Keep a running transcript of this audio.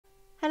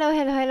Hello,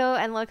 hello, hello,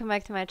 and welcome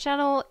back to my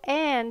channel.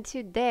 And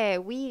today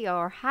we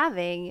are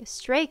having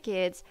Stray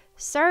Kids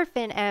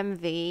Surfin'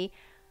 MV.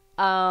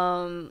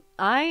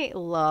 I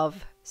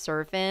love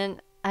Surfin'.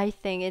 I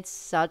think it's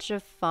such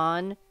a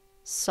fun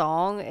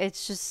song.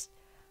 It's just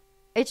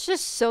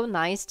so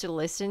nice to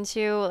listen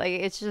to. Like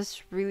it's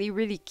just really,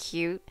 really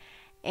cute.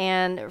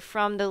 And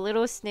from the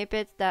little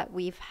snippets that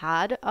we've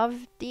had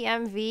of the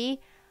MV,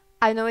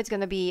 I know it's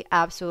gonna be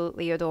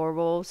absolutely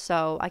adorable.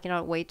 So I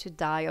cannot wait to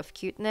die of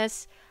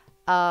cuteness.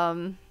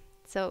 Um,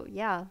 so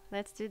yeah,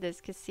 let's do this.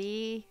 Cause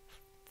see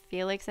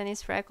Felix and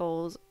his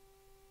freckles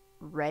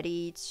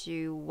ready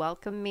to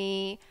welcome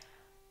me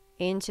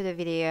into the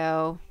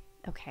video.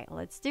 Okay,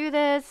 let's do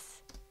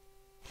this.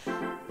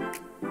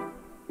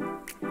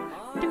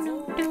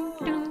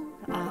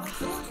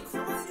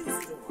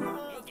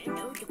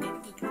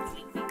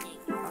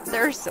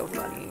 They're so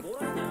funny.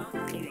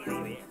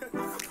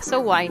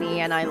 So whiny,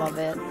 and I love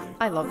it.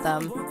 I love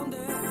them.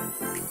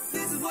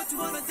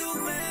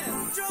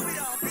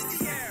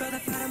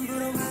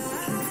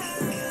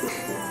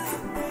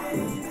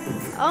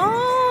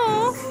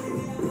 Oh!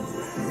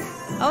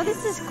 Oh,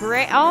 this is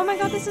great. Oh my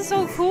god, this is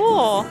so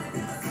cool.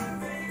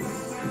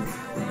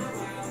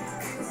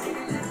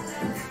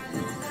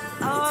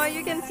 Oh,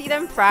 you can see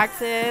them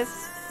practice.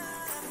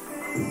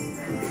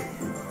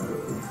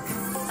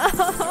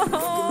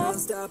 Oh.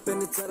 Stop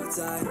and it's out of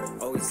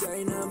time. Always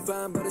saying I'm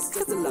fine, but it's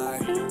just a lie.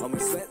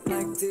 Always sweat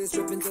like this,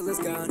 dripping till it's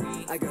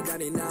gone. I got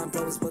 99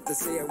 problems, but they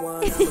say I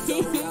want. I'm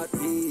going out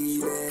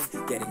healing,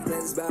 getting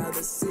cleansed by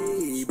the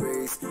sea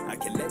breeze. I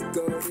can let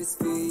go of this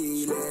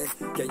feeling.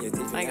 Can you teach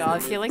me? My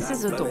god, Felix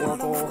is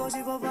adorable. Oh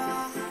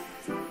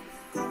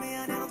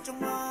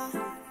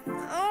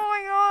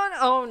my god.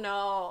 Oh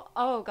no.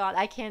 Oh god,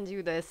 I can't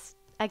do this.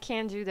 I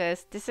can't do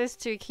this. This is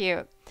too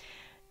cute.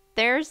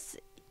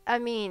 I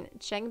mean,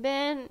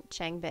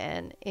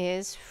 Changbin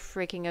is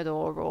freaking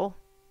adorable.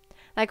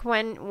 Like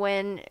when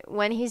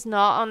he's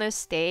not on a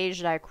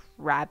stage like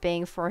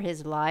rapping for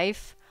his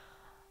life,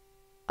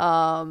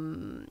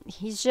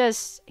 he's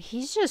just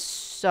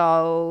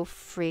so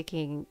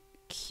freaking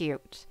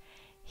cute.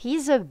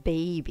 He's a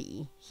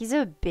baby. He's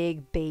a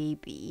big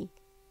baby.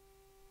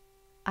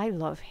 I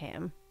love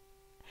him.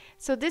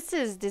 So this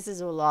is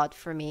a lot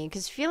for me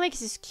because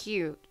Felix is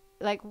cute.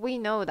 Like we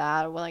know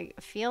that. Like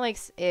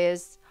Felix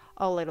is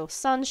a little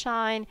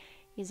sunshine.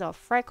 He's a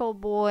freckle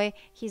boy.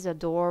 He's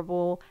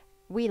adorable.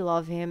 We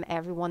love him.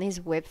 Everyone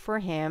is whipped for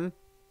him.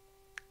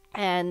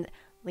 And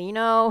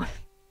Lino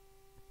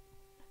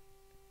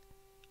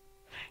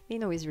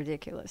is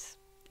ridiculous.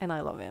 And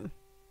I love him.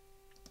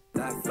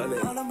 But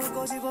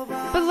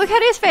look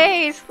at his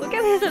face. Look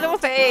at his little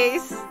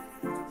face.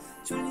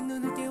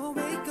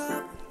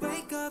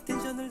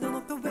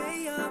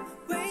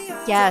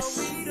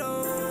 Yes.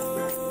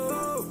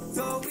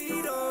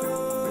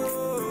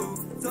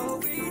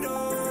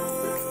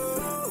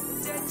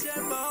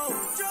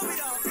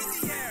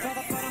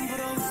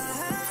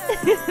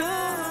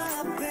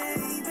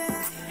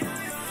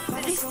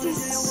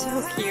 This is so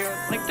cute.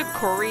 Like the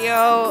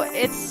choreo,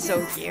 it's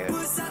so cute.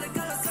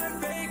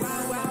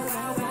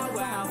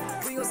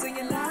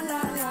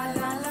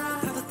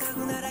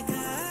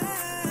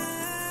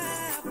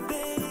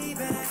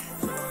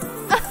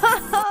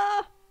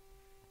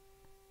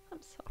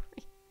 I'm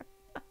sorry.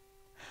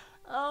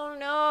 Oh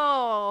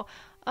no.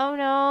 Oh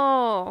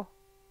no.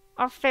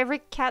 Our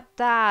favorite cat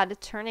dad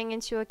turning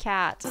into a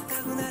cat.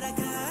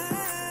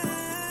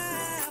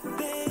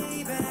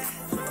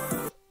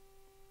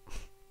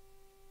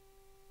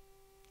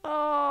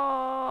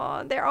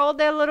 Oh, they're all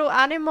their little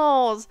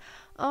animals.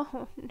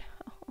 Oh no.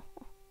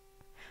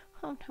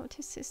 Oh no,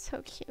 this is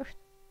so cute.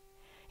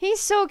 He's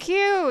so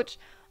cute.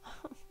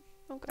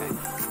 Okay.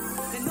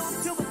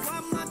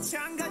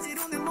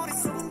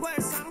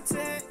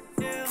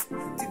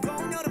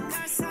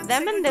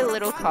 Them and the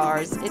little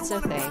cars, it's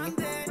a thing.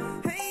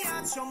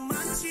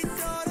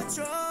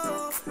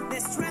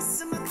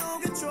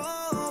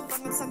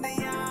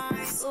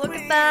 Look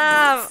at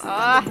them!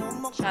 Ah,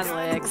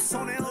 Chanlix.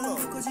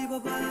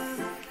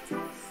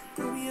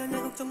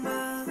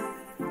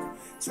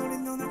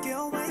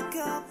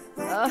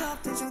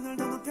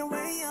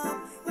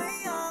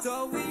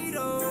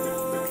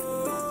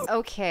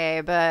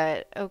 Okay,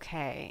 but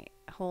okay,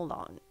 hold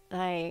on.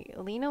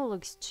 Lino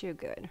looks too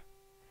good.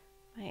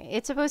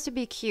 It's supposed to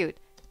be cute.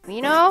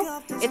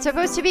 Lino, it's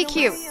supposed to be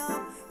cute.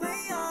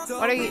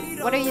 What are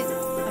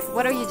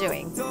you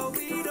doing?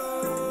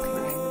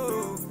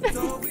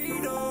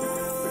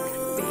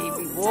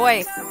 Baby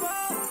boy.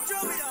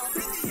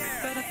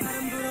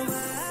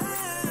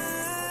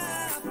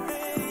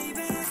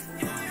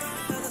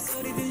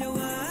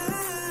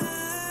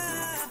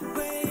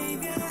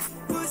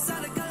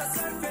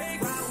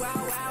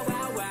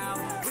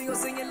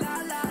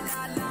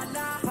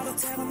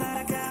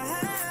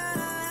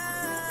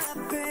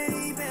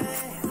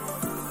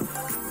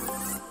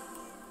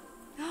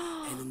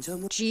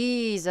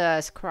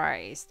 Jesus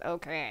Christ.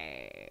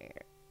 Okay.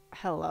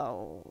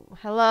 Hello.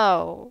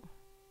 Hello.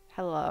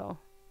 Hello.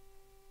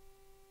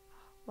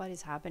 What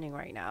is happening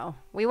right now?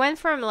 We went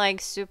from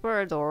like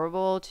super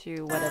adorable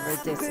to whatever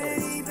this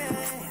is.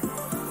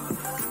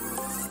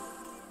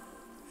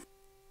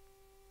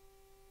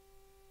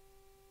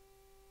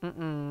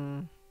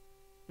 Mm-mm.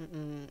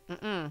 Mm-mm.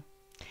 Mm-mm.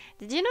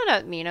 Did you know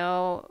that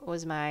Mino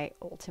was my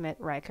ultimate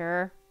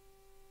wrecker?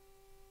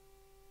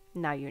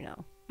 Now you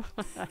know.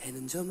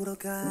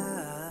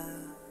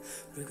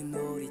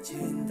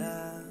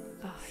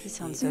 Oh, he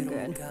sounds so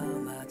good.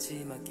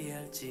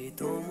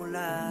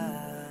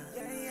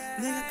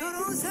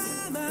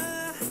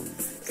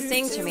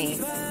 Sing to me.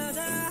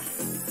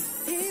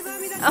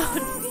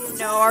 Oh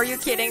no, are you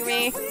kidding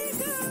me?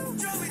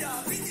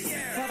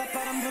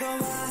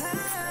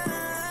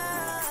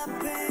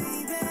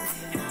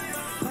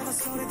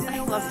 I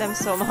love them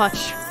so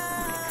much.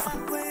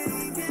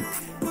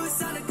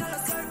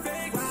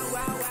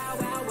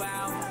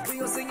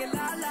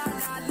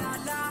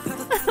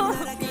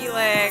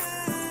 Felix.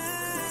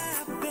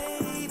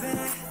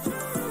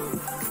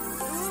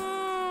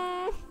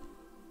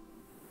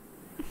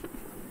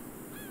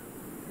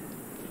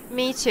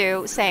 Me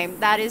too. Same.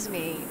 That is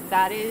me.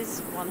 That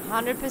is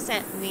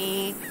 100%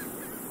 me.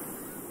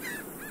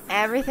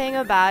 Everything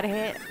about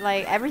it,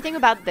 like everything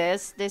about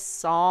this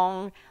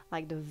song,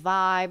 like the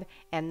vibe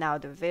and now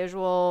the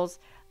visuals,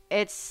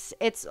 it's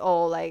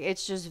all like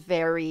it's just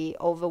very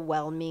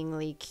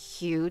overwhelmingly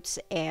cute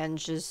and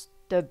just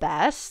the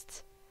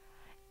best.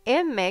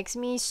 It makes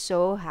me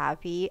so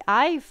happy.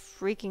 I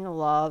freaking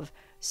love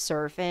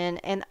surfing,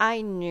 and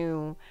I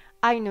knew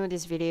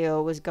this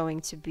video was going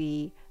to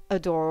be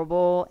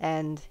adorable,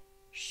 and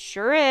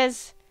sure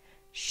is.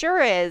 Sure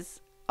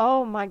is.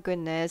 Oh my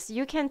goodness.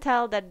 You can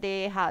tell that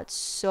they had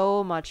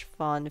so much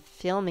fun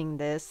filming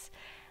this,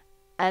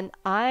 and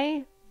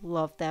I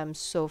love them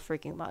so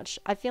freaking much.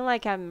 I feel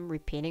like I'm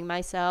repeating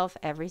myself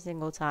every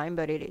single time,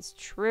 but it is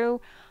true.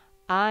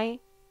 I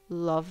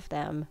love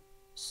them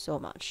so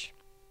much.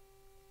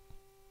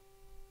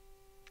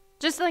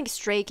 Just like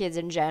Stray Kids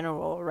in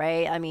general,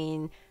 right? I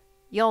mean,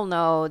 you'll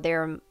know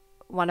they're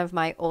one of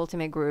my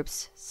ultimate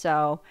groups.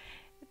 So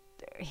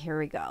here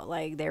we go.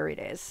 Like there it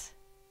is.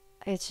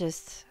 It's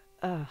just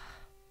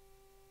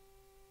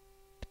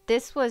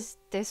this was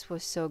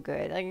so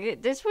good.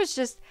 Like this was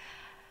just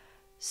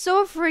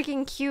so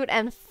freaking cute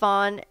and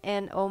fun,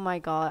 and oh my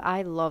god,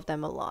 I love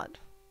them a lot.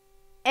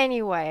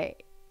 Anyway,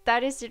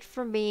 that is it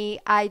for me.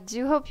 I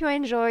do hope you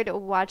enjoyed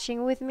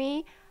watching with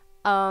me.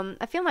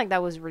 I feel like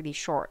that was really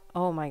short.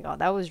 Oh my god,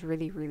 that was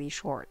really, really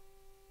short.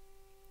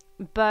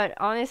 But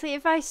honestly,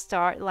 if I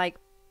start like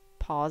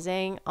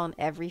pausing on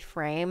every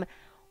frame,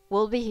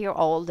 we'll be here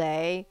all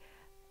day.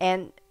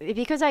 And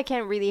because I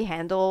can't really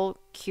handle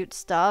cute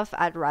stuff,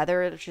 I'd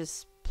rather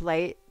just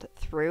play it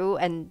through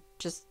and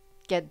just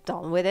get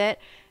done with it.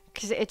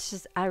 Because it's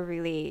just, I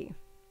really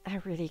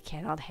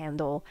cannot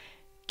handle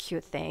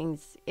cute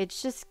things. It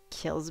just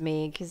kills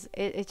me because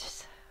it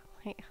just,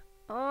 like,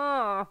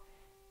 oh.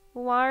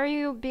 Why are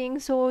you being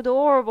so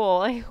adorable?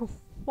 Like,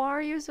 why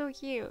are you so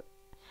cute?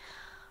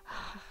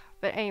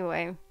 But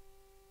anyway,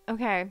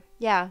 okay,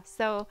 yeah,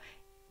 so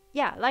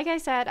yeah, like I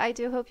said, I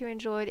do hope you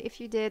enjoyed.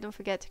 If you did, don't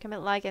forget to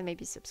comment, like, and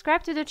maybe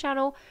subscribe to the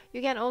channel.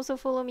 You can also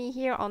follow me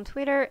here on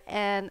Twitter,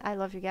 and I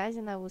love you guys,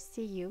 and I will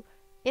see you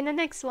in the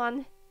next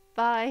one.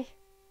 Bye.